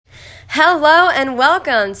Hello and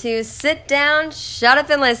welcome to Sit Down, Shut Up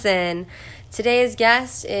and Listen. Today's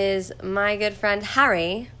guest is my good friend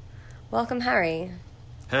Harry. Welcome, Harry.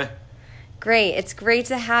 Hey. Great. It's great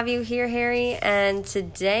to have you here, Harry. And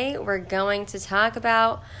today we're going to talk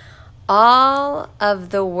about all of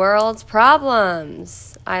the world's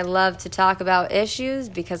problems. I love to talk about issues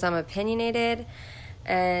because I'm opinionated.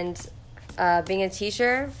 And being a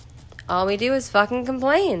teacher, all we do is fucking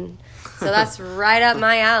complain. So that's right up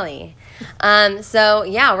my alley. We're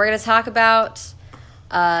going to talk about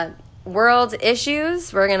world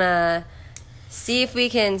issues. We're going to see if we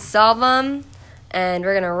can solve them, and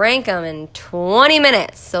we're going to rank them in 20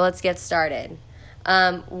 minutes. So let's get started.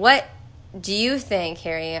 What do you think,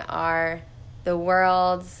 Harry, are the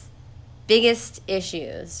world's biggest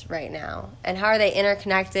issues right now? And how are they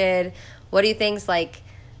interconnected? What do you think's like,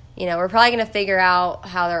 we're probably going to figure out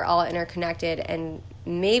how they're all interconnected and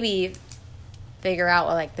maybe figure out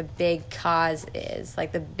what like the big cause is,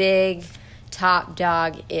 like the big top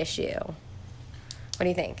dog issue. What do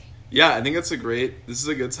you think? Yeah, I think this is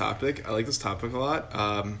a good topic. I like this topic a lot.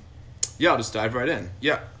 I'll just dive right in.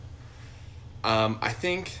 Yeah. I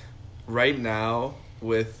think right now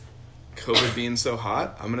with COVID being so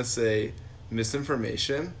hot, I'm going to say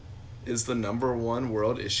misinformation is the number one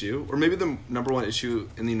world issue, or maybe the number one issue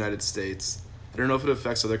in the United States. I don't know if it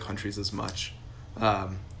affects other countries as much.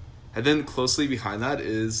 And then closely behind that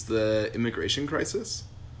is the immigration crisis.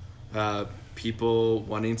 People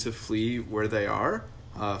wanting to flee where they are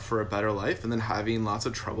for a better life, and then having lots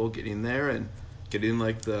of trouble getting there and getting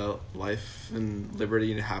like the life and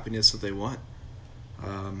liberty and happiness that they want.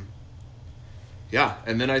 And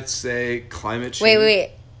then I'd say climate change.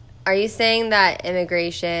 Wait. Are you saying that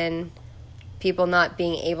immigration, people not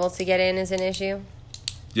being able to get in is an issue?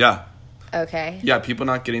 Yeah. Okay. Yeah, people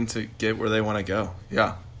not getting to get where they want to go.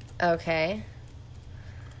 Yeah. Okay.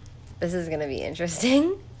 This is going to be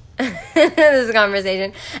interesting. This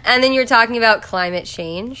conversation. And then you're talking about climate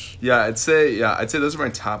change. I'd say those are my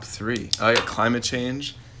top three. Climate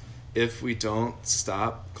change. If we don't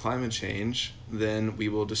stop climate change, then we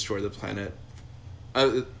will destroy the planet.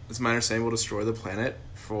 It's my understanding we'll destroy the planet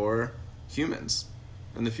for humans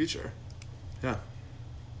in the future. Yeah.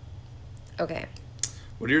 Okay.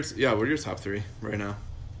 What are your top three right now?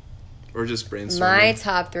 Or just brainstorming? My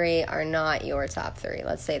top three are not your top three.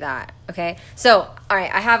 Let's say that. Okay. So, all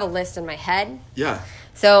right, I have a list in my head. Yeah.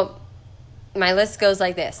 So, my list goes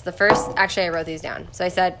like this. The first, actually, I wrote these down. So, I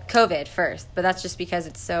said COVID first, but that's just because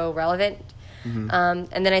it's so relevant. Mm-hmm.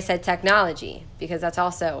 And then I said technology, because that's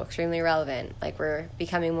also extremely relevant. Like, we're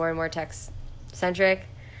becoming more and more tech-centric.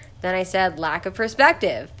 Then I said lack of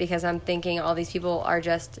perspective, because I'm thinking all these people are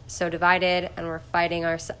just so divided and we're fighting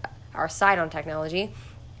our side on technology.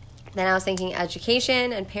 Then I was thinking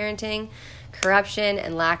education and parenting, corruption,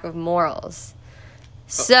 and lack of morals.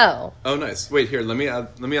 So. Oh, nice. Wait, here. Let me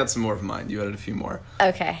add some more of mine. You added a few more.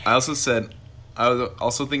 Okay. I was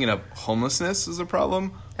also thinking of homelessness as a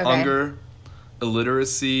problem. Okay. Hunger,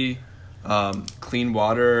 illiteracy, clean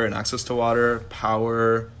water and access to water,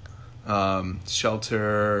 power,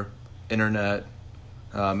 shelter, internet.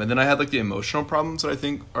 And then I had like the emotional problems that I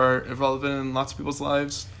think are relevant in lots of people's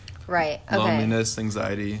lives. Right. Okay. Loneliness,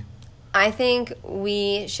 anxiety. I think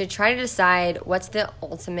we should try to decide what's the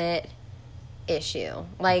ultimate issue.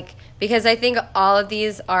 Like, because I think all of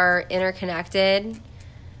these are interconnected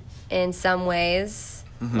in some ways.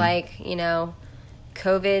 Mm-hmm. Like,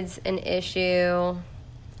 COVID's an issue,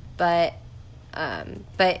 but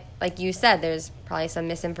like you said, there's probably some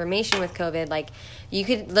misinformation with COVID. Like, you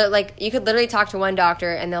could literally talk to one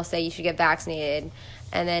doctor and they'll say you should get vaccinated,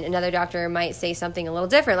 and then another doctor might say something a little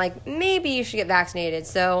different, like maybe you should get vaccinated.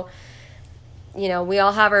 So, we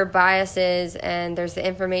all have our biases and there's the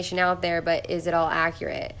information out there, but is it all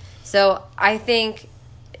accurate? So I think,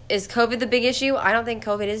 is COVID the big issue? I don't think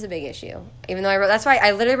COVID is the big issue. Even though that's why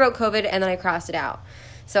I literally wrote COVID and then I crossed it out.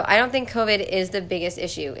 So I don't think COVID is the biggest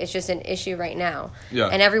issue. It's just an issue right now. Yeah.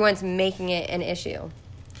 And everyone's making it an issue.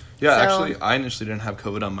 Yeah, actually, I initially didn't have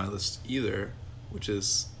COVID on my list either, which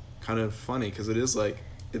is kind of funny because it is like,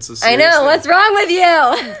 it's a serious I know. thing. What's wrong with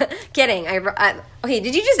you? Kidding. Okay,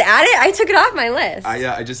 did you just add it? I took it off my list.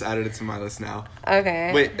 I just added it to my list now.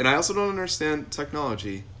 Okay. Wait, and I also don't understand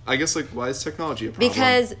technology. I guess, why is technology a problem?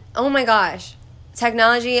 Because, oh my gosh,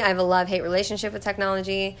 technology, I have a love-hate relationship with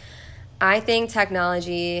technology. I think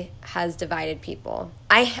technology has divided people.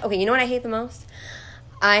 You know what I hate the most?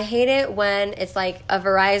 I hate it when it's like a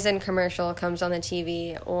Verizon commercial comes on the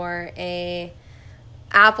TV or a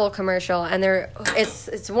Apple commercial, and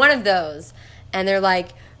it's one of those, and they're like,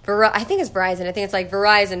 I think it's Verizon. I think it's like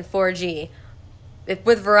Verizon 4G. if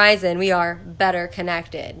with Verizon, we are better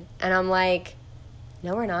connected. And I'm like,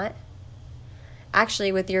 no, we're not.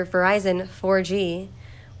 Actually, with your Verizon 4G,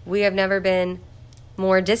 we have never been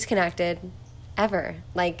more disconnected ever.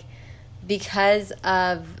 Like, because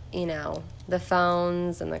of, the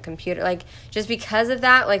phones and the computer. Like, just because of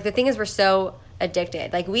that, like, the thing is we're so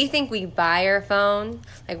addicted. Like, we think we buy our phone,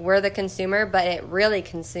 like, we're the consumer, but it really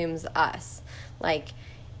consumes us. Like,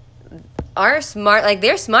 they're smart.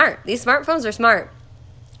 These smartphones are smart.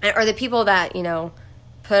 Or the people that,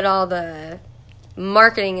 put all the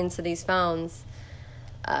marketing into these phones,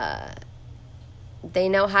 they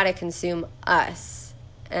know how to consume us.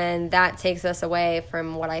 And that takes us away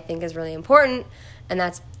from what I think is really important, and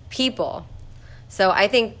that's people. So I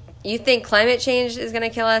think, you think climate change is going to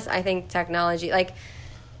kill us? I think technology, like,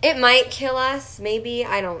 it might kill us, maybe,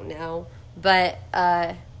 I don't know. But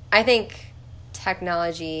I think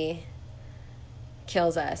technology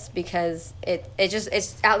kills us because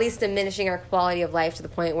it's at least diminishing our quality of life to the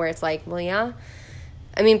point where it's like, well, yeah.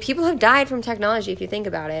 I mean, people have died from technology if you think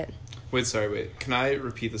about it. Wait. Can I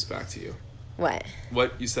repeat this back to you? What?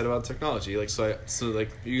 What you said about technology. Like, so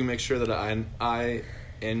you can make sure that I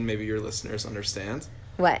and maybe your listeners understand.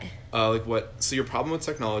 What? So your problem with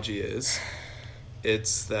technology is,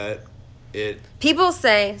 it's that people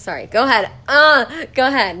say, sorry, go ahead. Go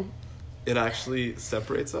ahead. It actually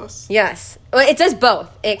separates us? Yes. Well, it does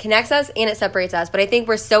both. It connects us and it separates us. But I think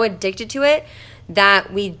we're so addicted to it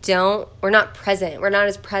that we're not present. We're not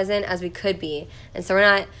as present as we could be. And so we're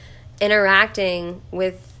not interacting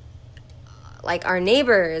with, like, our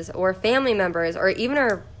neighbors or family members or even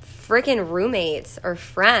our freaking roommates or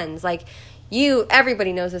friends. Like,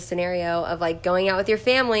 everybody knows this scenario of, like, going out with your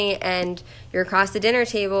family and you're across the dinner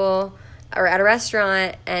table or at a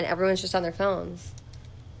restaurant and everyone's just on their phones.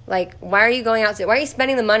 Like, why are you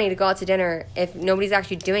spending the money to go out to dinner if nobody's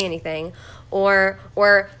actually doing anything? Or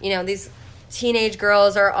these teenage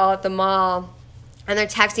girls are all at the mall and they're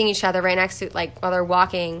texting each other right next to, like, while they're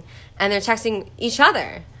walking, and they're texting each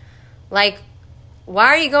other. Like, why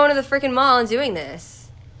are you going to the freaking mall and doing this?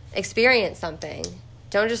 Experience something.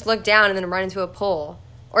 Don't just look down and then run into a pole.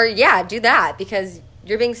 Or, yeah, do that because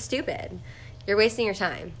you're being stupid. You're wasting your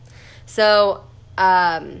time. So,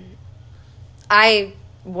 I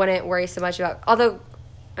wouldn't worry so much about, although,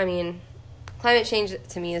 I mean, climate change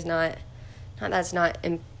to me is I don't know.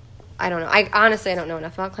 I don't know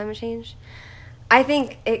enough about climate change. I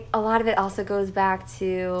think a lot of it also goes back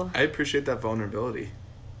to... I appreciate that vulnerability.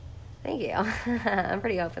 Thank you. I'm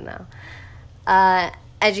pretty open, though.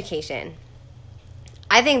 Education.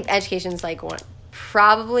 I think education is, like,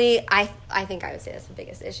 probably, I think I would say that's the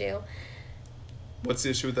biggest issue. What's the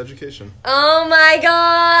issue with education? Oh my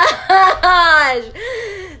gosh!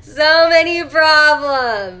 So many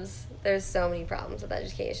problems. There's so many problems with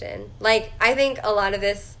education. Like, I think a lot of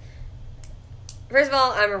this... First of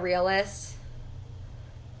all, I'm a realist.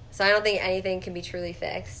 So I don't think anything can be truly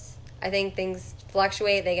fixed. I think things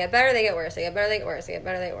fluctuate. They get better, they get worse. They get better, they get worse. They get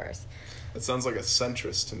better, they get worse. That sounds like a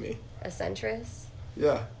centrist to me. A centrist?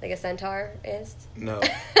 Yeah. Like a centaurist? No.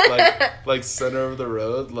 Like center of the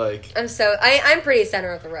road, like... I'm pretty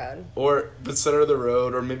center of the road. But center of the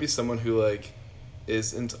road, or maybe someone who, like,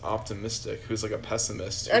 isn't optimistic, who's, like, a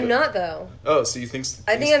pessimist. I'm not, though. Oh, so you think...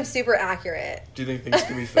 I think I'm super accurate. Do you think things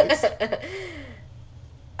can be fixed?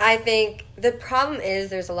 I think the problem is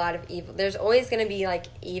there's a lot of evil. There's always going to be, like,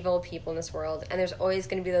 evil people in this world, and there's always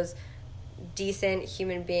going to be those decent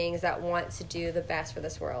human beings that want to do the best for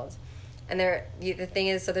this world. And the thing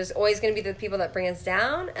is, so there's always going to be the people that bring us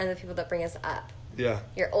down and the people that bring us up. Yeah.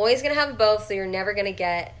 You're always going to have both, so you're never going to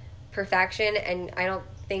get perfection, and I don't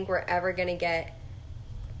think we're ever going to get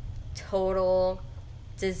total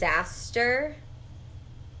disaster.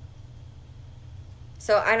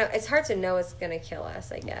 So it's hard to know what's going to kill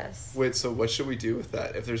us, I guess. Wait, so what should we do with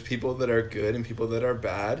that? If there's people that are good and people that are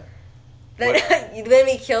bad? Then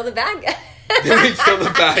we kill the bad guys. Then we kill the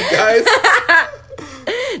bad guys?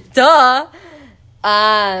 Duh.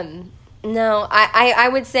 No, I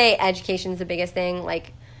would say education is the biggest thing.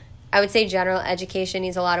 Like, I would say general education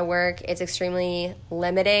needs a lot of work. It's extremely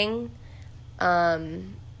limiting.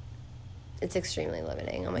 It's extremely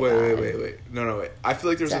limiting. Oh my god. Wait. No, wait. I feel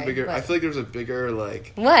like there's a bigger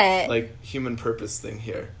like what? Like human purpose thing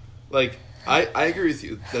here. Like I agree with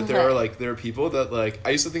you that there are people that, like, I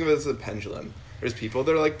used to think of it as a pendulum. There's people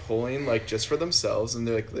that are, like, pulling, like, just for themselves and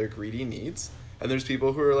their greedy needs. And there's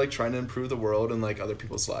people who are, like, trying to improve the world and, like, other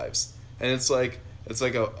people's lives. And it's like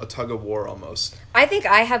a tug of war almost. I think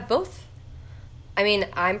I have both. I mean,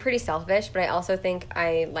 I'm pretty selfish, but I also think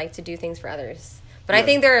I like to do things for others. But yeah. I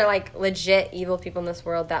think there are, like, legit evil people in this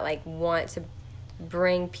world that, like, want to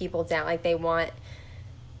bring people down. Like they want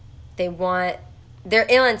they're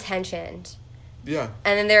ill-intentioned. Yeah.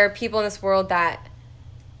 And then there are people in this world that,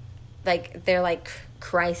 like, they're, like,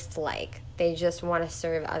 Christ-like. They just want to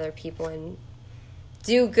serve other people and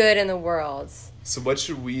do good in the world. So what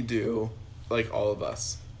should we do, like, all of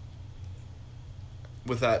us?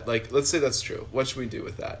 With that, like, let's say that's true. What should we do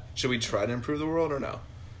with that? Should we try to improve the world or no?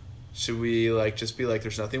 Should we, like, just be like,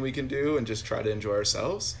 there's nothing we can do and just try to enjoy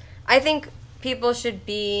ourselves? I think people should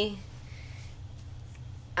be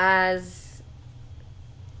as...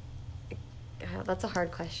 Oh, that's a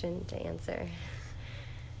hard question to answer.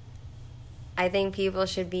 I think people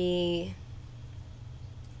should be...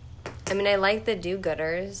 I mean, I like the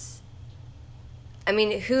do-gooders. I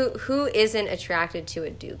mean, who isn't attracted to a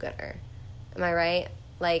do-gooder? Am I right?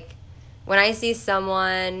 Like, when I see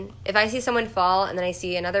someone... If I see someone fall and then I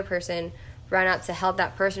see another person run up to help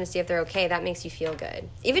that person to see if they're okay, that makes you feel good.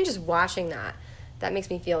 Even just watching that makes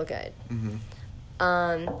me feel good. Mm-hmm.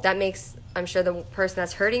 That makes, I'm sure, the person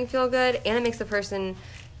that's hurting feel good, and it makes the person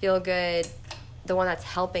feel good, the one that's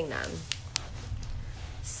helping them.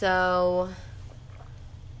 So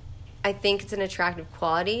I think it's an attractive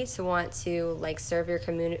quality to want to, like, serve your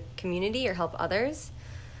community or help others.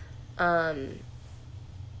 I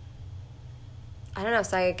don't know,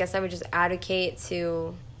 so I guess I would just advocate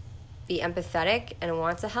to be empathetic and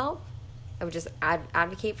want to help. I would just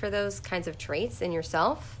advocate for those kinds of traits in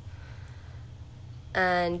yourself.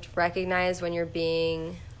 And recognize when you're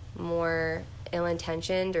being more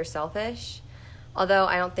ill-intentioned or selfish. Although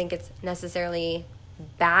I don't think it's necessarily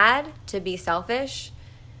bad to be selfish.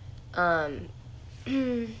 Maybe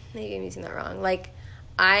I'm using that wrong. Like,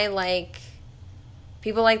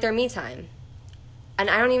 people like their me time. And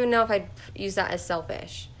I don't even know if I'd use that as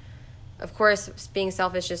selfish. Of course, being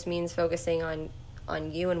selfish just means focusing on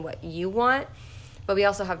you and what you want. But we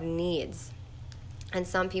also have needs. And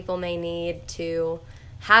some people may need to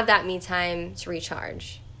have that me time to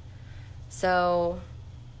recharge. So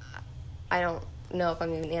I don't know if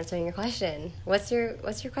I'm even answering your question. What's your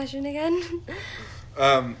question again?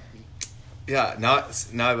 Yeah, now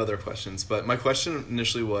I have other questions, but my question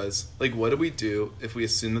initially was, like, what do we do if we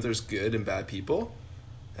assume that there's good and bad people?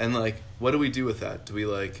 And, like, what do we do with that?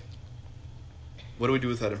 What do we do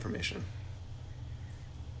with that information?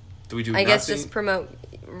 Do we do nothing? I guess just promote,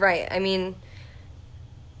 right. I mean,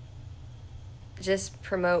 just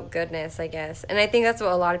promote goodness, I guess. And I think that's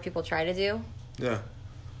what a lot of people try to do. Yeah.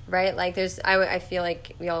 Right? Like, I feel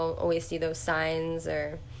like we all always see those signs,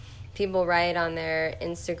 or people write on their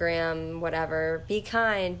Instagram, whatever, be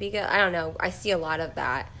kind, be good. I don't know. I see a lot of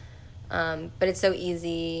that. But it's so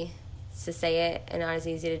easy to say it and not as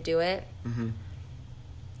easy to do it. Mm-hmm.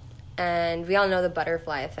 And we all know the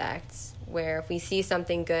butterfly effect, where if we see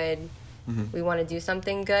something good, mm-hmm. we want to do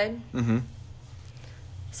something good. Mm-hmm.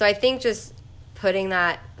 So I think just putting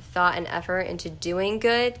that thought and effort into doing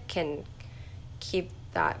good can keep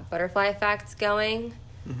that butterfly effect going.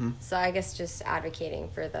 Mm-hmm. So I guess just advocating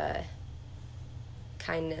for the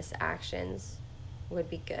kindness actions would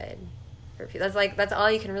be good for people. That's all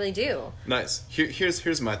you can really do. Nice.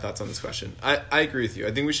 Here's my thoughts on this question. I agree with you.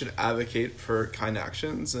 I think we should advocate for kind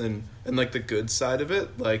actions and like the good side of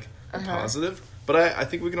it, like positive. But I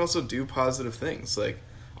think we can also do positive things. Like,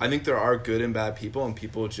 I think there are good and bad people, and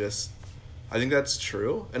people just, I think that's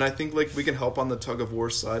true. And I think, like, we can help on the tug of war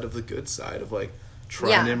side of the good side of, like,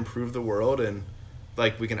 trying to improve the world. And,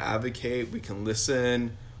 like, we can advocate, we can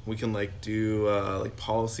listen, we can, like, do like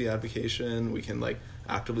policy advocation, we can, like,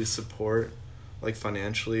 actively support, like,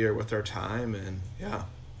 financially or with our time. And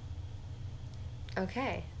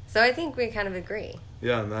Okay, so I think we kind of agree.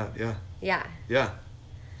 On that. Yeah.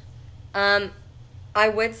 I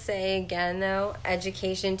would say again, though,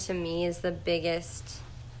 education to me is the biggest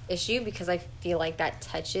issue, because I feel like that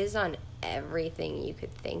touches on everything you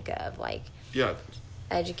could think of. Like,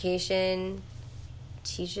 education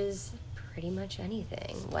teaches pretty much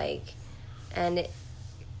anything. Like, and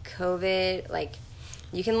COVID, like,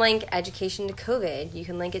 you can link education to COVID. You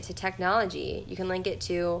can link it to technology. You can link it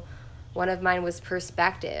to, one of mine was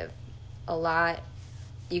perspective. A lot,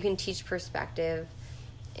 you can teach perspective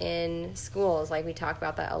in schools. Like, we talk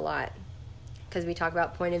about that a lot, because we talk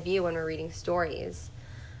about point of view when we're reading stories.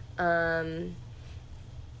 And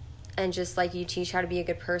just, like, you teach how to be a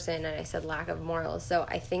good person, and I said lack of morals. So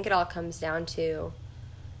I think it all comes down to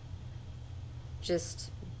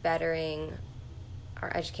just bettering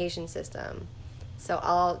our education system. So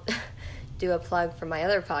I'll do a plug for my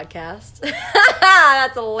other podcast.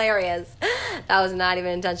 That's hilarious. That was not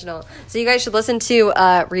even intentional. So you guys should listen to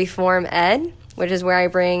Reform Ed, which is where I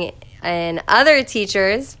bring in other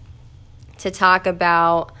teachers to talk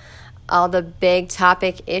about all the big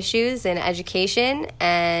topic issues in education,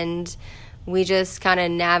 and we just kind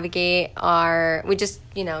of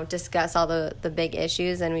discuss all the big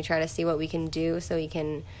issues, and we try to see what we can do so we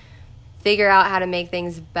can figure out how to make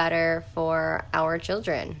things better for our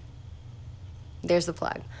children. There's the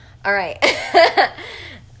plug. All right.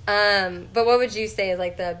 But what would you say is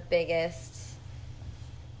like the biggest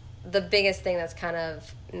thing that's kind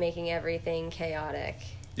of making everything chaotic?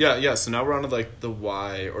 Yeah. So now we're on to like the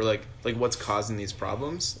why, or like what's causing these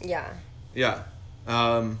problems. Yeah. I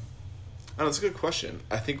don't know, it's a good question.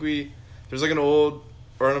 I think there's like an old,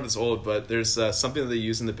 or I don't know if it's old, but there's something that they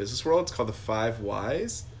use in the business world. It's called the 5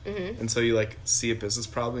 whys. Mm-hmm. And so you like see a business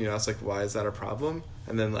problem, you ask like, why is that a problem?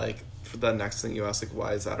 And then like for the next thing you ask like,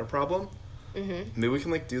 why is that a problem? Mm-hmm. Maybe we can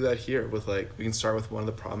like do that here with like, we can start with one of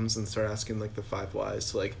the problems and start asking like the 5 whys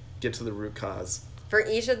to like get to the root cause. For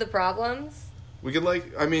each of the problems? We could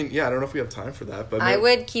like, I don't know if we have time for that, but I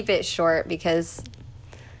would keep it short because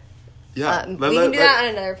we can do that on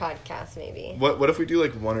another podcast, maybe. What if we do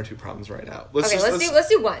like 1 or 2 problems right now? Let's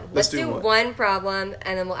do one. Let's do one problem,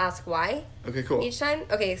 and then we'll ask why. Okay, cool. Each time?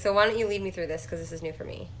 Okay, so why don't you lead me through this, because this is new for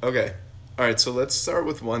me. Okay. All right, so let's start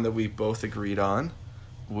with one that we both agreed on,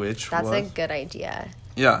 That's a good idea.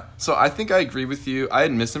 Yeah, so I think I agree with you. I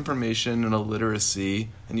had misinformation and illiteracy,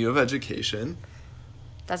 and you have education.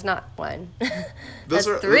 That's not one. That's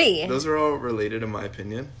 3. Those are all related, in my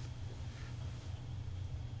opinion.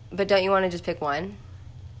 But don't you want to just pick one?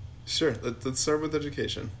 Sure. Let's start with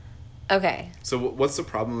education. Okay. So what's the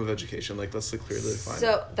problem of education? Like, let's clearly define it.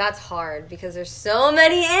 So that's hard because there's so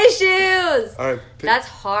many issues. All right. That's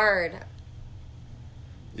hard.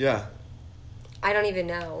 Yeah. I don't even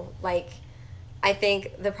know. Like, I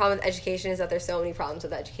think the problem with education is that there's so many problems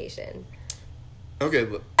with education. Okay.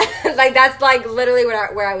 Like, that's like literally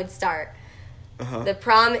where I would start. Uh-huh. The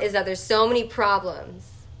problem is that there's so many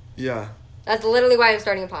problems. Yeah. That's literally why I'm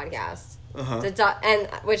starting a podcast. Uh-huh. And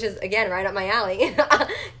which is, again, right up my alley.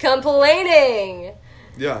 Complaining.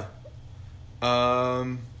 Yeah.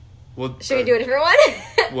 Well, should we do a different one?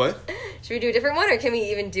 What? Should we do a different one, or can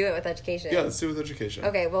we even do it with education? Yeah, let's do it with education.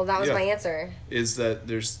 Okay, well, that was my answer. Is that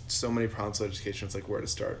there's so many problems with education, it's like where to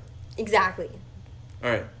start. Exactly. All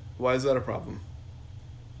right. Why is that a problem?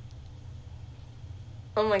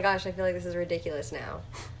 Oh my gosh, I feel like this is ridiculous now.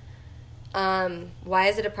 Why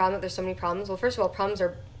is it a problem that there's so many problems? Well, first of all, problems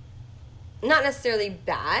are not necessarily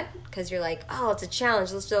bad, because you're like, oh, it's a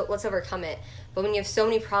challenge, let's overcome it. But when you have so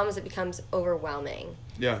many problems, it becomes overwhelming.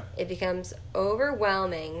 Yeah. It becomes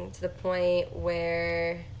overwhelming to the point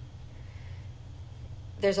where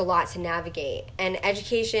there's a lot to navigate. And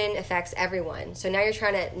education affects everyone. So now you're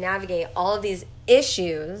trying to navigate all of these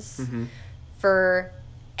issues for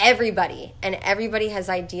everybody. And everybody has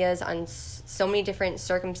ideas on so many different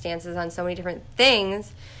circumstances, on so many different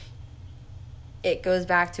things. It goes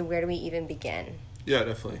back to, where do we even begin? Yeah,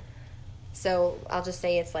 definitely. So I'll just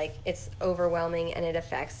say it's overwhelming, and it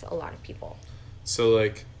affects a lot of people. So,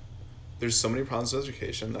 like, there's so many problems with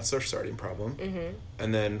education. That's our starting problem. Mm-hmm.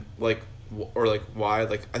 And then, like, why?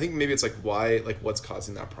 Like, I think maybe it's, like, why, like, what's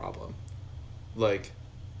causing that problem? Like,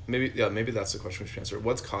 maybe that's the question we should answer.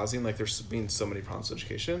 What's causing, like, there's being so many problems with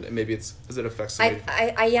education? And maybe does it affect somebody?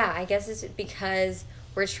 I guess it's because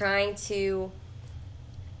we're trying to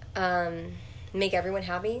make everyone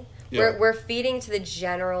happy. Yeah. We're feeding to the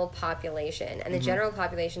general population, and the general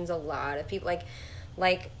population's a lot of people.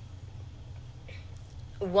 Like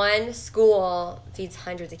one school feeds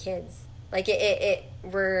hundreds of kids. Like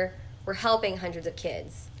we're helping hundreds of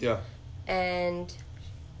kids. Yeah. And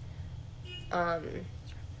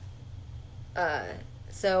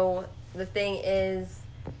so the thing is,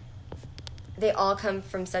 they all come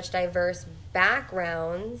from such diverse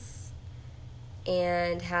backgrounds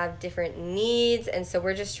and have different needs, and so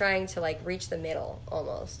we're just trying to, like, reach the middle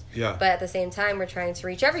almost. Yeah. But at the same time, we're trying to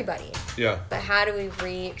reach everybody. Yeah. But how do we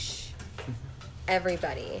reach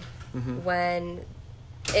everybody when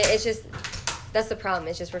it's just, that's the problem.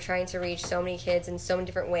 It's just we're trying to reach so many kids in so many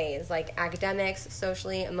different ways, like academics,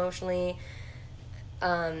 socially, emotionally,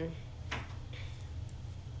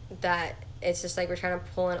 that it's just like we're trying to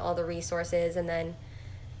pull in all the resources, and then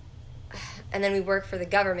we work for the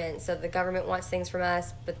government, so the government wants things from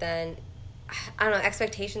us, but then, I don't know,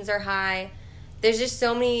 expectations are high. There's just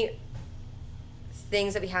so many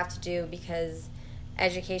things that we have to do, because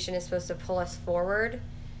education is supposed to pull us forward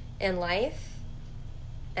in life,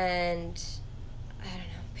 and, I don't know,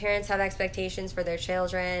 parents have expectations for their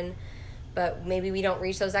children, but maybe we don't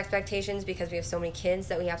reach those expectations because we have so many kids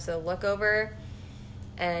that we have to look over,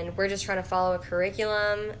 and we're just trying to follow a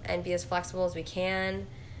curriculum and be as flexible as we can.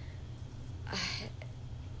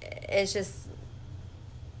 It's just,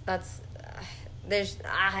 that's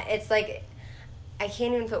it's like I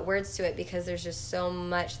can't even put words to it because there's just so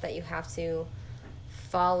much that you have to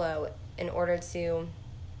follow in order to,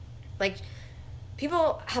 like,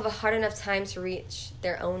 people have a hard enough time to reach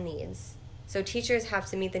their own needs. So teachers have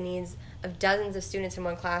to meet the needs of dozens of students in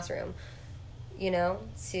one classroom,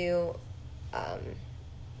 to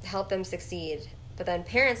help them succeed. But then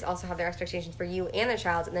parents also have their expectations for you and their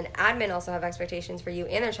child, and then admin also have expectations for you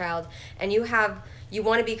and their child. And you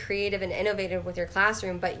want to be creative and innovative with your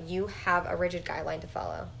classroom, but you have a rigid guideline to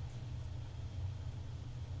follow.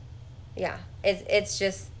 Yeah, it's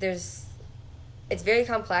just it's very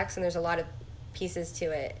complex, and there's a lot of pieces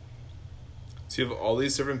to it. So you have all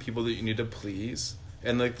these different people that you need to please,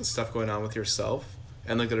 and like the stuff going on with yourself,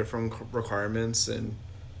 and like the different requirements and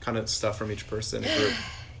kind of stuff from each person.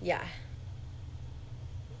 Yeah.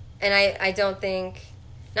 And I don't think,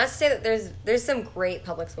 not to say that there's some great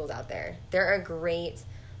public schools out there. There are great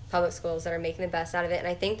public schools that are making the best out of it, and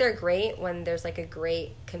I think they're great when there's like a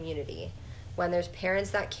great community, when there's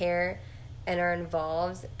parents that care and are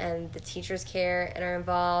involved, and the teachers care and are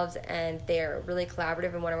involved, and they're really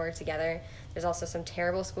collaborative and want to work together. There's also some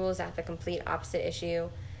terrible schools that have the complete opposite issue.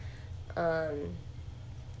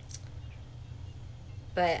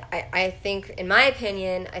 But I think, in my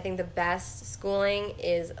opinion, I think the best schooling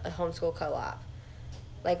is a homeschool co-op.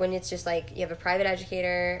 Like when it's just like you have a private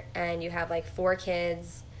educator and you have like 4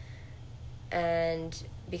 kids, and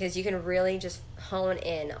because you can really just hone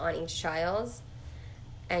in on each child,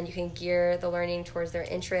 and you can gear the learning towards their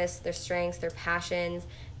interests, their strengths, their passions,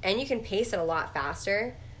 and you can pace it a lot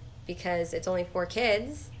faster because it's only 4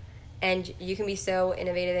 kids, and you can be so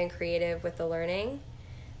innovative and creative with the learning.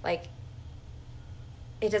 Like,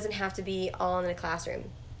 it doesn't have to be all in the classroom.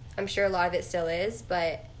 I'm sure a lot of it still is,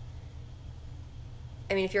 but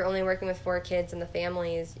I mean, if you're only working with 4 kids and the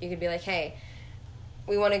families, you could be like, hey,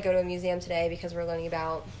 we want to go to a museum today because we're learning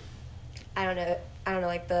about, I don't know,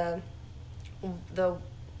 like the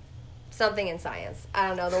something in science. I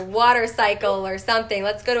don't know, the water cycle or something.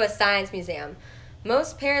 Let's go to a science museum.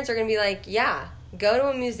 Most parents are going to be like, yeah, go to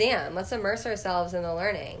a museum. Let's immerse ourselves in the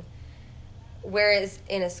learning. Whereas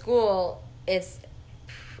in a school, it's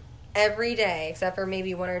every day, except for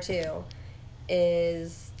maybe 1 or 2,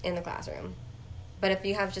 is in the classroom. But if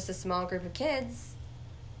you have just a small group of kids,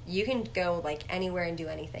 you can go like anywhere and do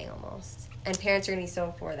anything almost. And parents are going to be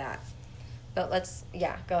so for that. But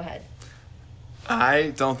go ahead.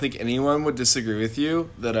 I don't think anyone would disagree with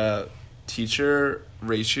you that a teacher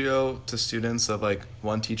ratio to students of like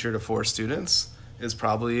 1 teacher to 4 students is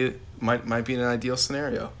probably might be an ideal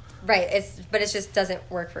scenario. Right. But it just doesn't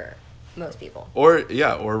work for most people. Or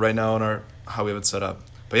right now in how we have it set up.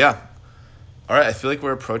 But yeah. All right, I feel like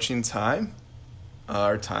we're approaching time.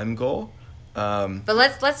 Our time goal. But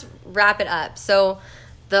let's wrap it up. So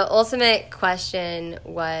the ultimate question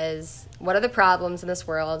was, what are the problems in this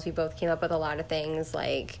world? We both came up with a lot of things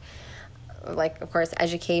like of course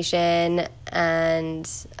education, and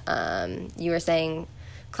you were saying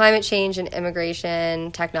climate change and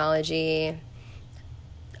immigration, technology,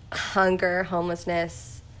 hunger,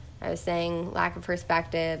 homelessness. I was saying lack of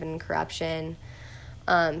perspective and corruption.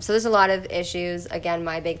 So there's a lot of issues. Again,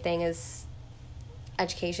 my big thing is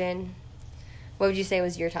education. What would you say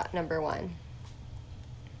was your top number 1?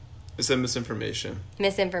 I said misinformation.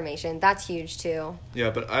 Misinformation. That's huge too. Yeah,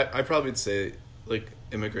 but I probably would say like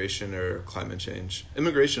immigration or climate change.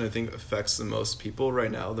 Immigration, I think, affects the most people right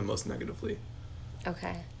now the most negatively.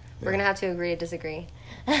 Okay. Yeah. We're going to have to agree to disagree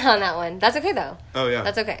on that one. That's okay though. Oh yeah.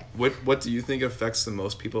 That's okay. What do you think affects the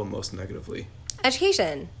most people most negatively?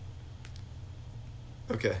 Education.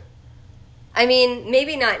 Okay. I mean,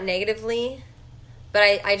 maybe not negatively, but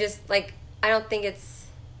I just like, I think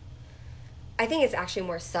it's actually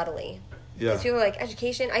more subtly. Yeah. Because people are like,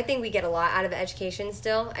 education, I think we get a lot out of education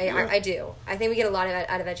still. I do. I think we get a lot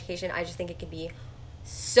out of education. I just think it could be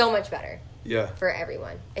so much better. Yeah. For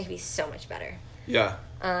everyone. It could be so much better. Yeah.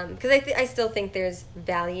 Because I still think there's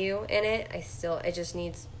value in it. It just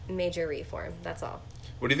needs major reform. That's all.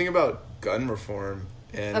 What do you think about gun reform?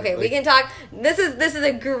 And okay, we can talk. This is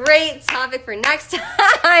a great topic for next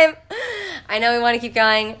time. I know we want to keep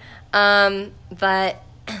going, but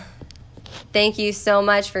thank you so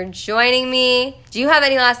much for joining me. Do you have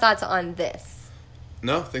any last thoughts on this?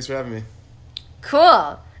 No, thanks for having me.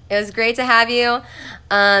 Cool. It was great to have you.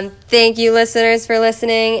 Thank you, listeners, for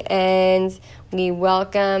listening, and we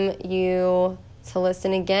welcome you to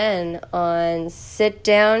listen again on Sit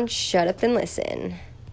Down, Shut Up, and Listen.